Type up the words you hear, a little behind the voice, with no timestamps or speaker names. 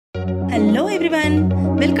Hello everyone,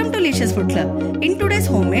 welcome to Licious Food Club. In today's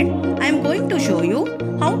homemade, I am going to show you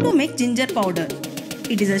how to make ginger powder.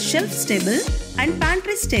 It is a shelf stable and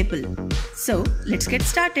pantry staple. So let's get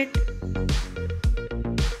started.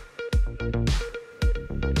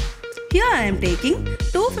 Here I am taking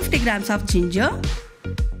 250 grams of ginger.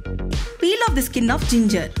 Peel off the skin of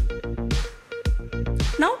ginger.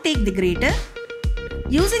 Now take the grater.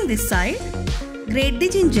 Using this side, grate the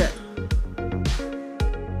ginger.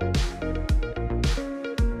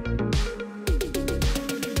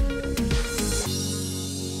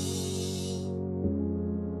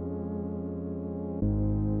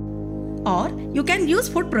 Or you can use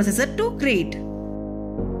food processor to grate.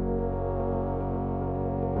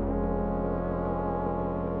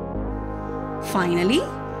 Finally,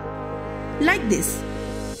 like this.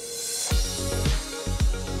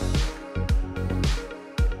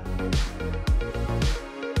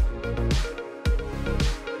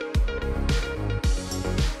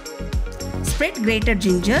 Spread grated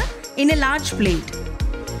ginger in a large plate.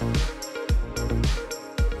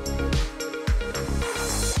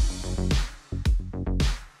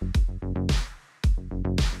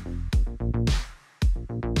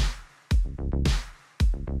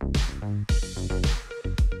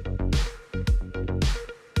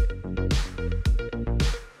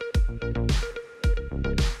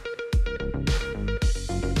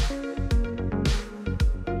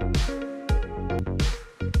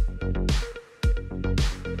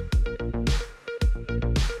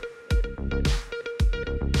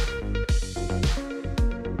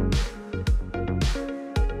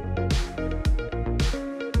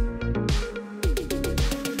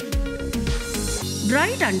 Dry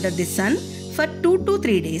it under the sun for 2 to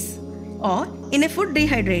 3 days or in a food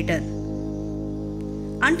dehydrator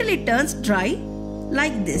until it turns dry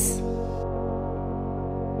like this.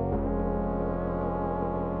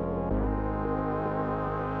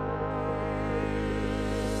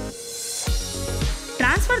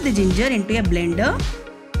 Transfer the ginger into a blender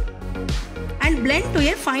and blend to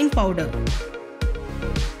a fine powder.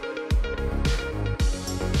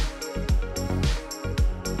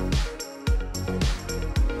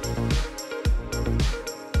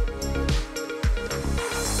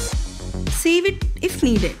 Sieve it if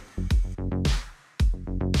needed.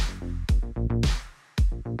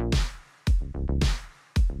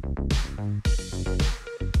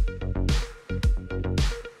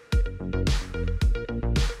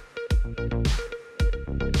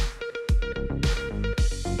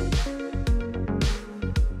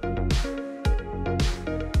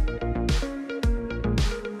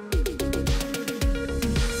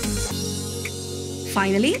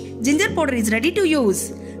 Finally, ginger powder is ready to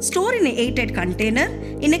use. Store in an airtight container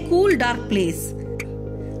in a cool, dark place.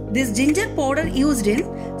 This ginger powder used in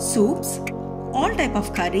soups, all type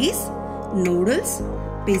of curries, noodles,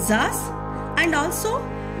 pizzas, and also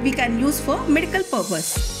we can use for medical purpose.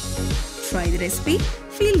 Try the recipe,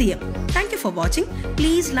 feel the yum. Thank you for watching.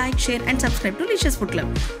 Please like, share and subscribe to Licious Food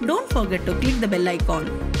Club. Don't forget to click the bell icon.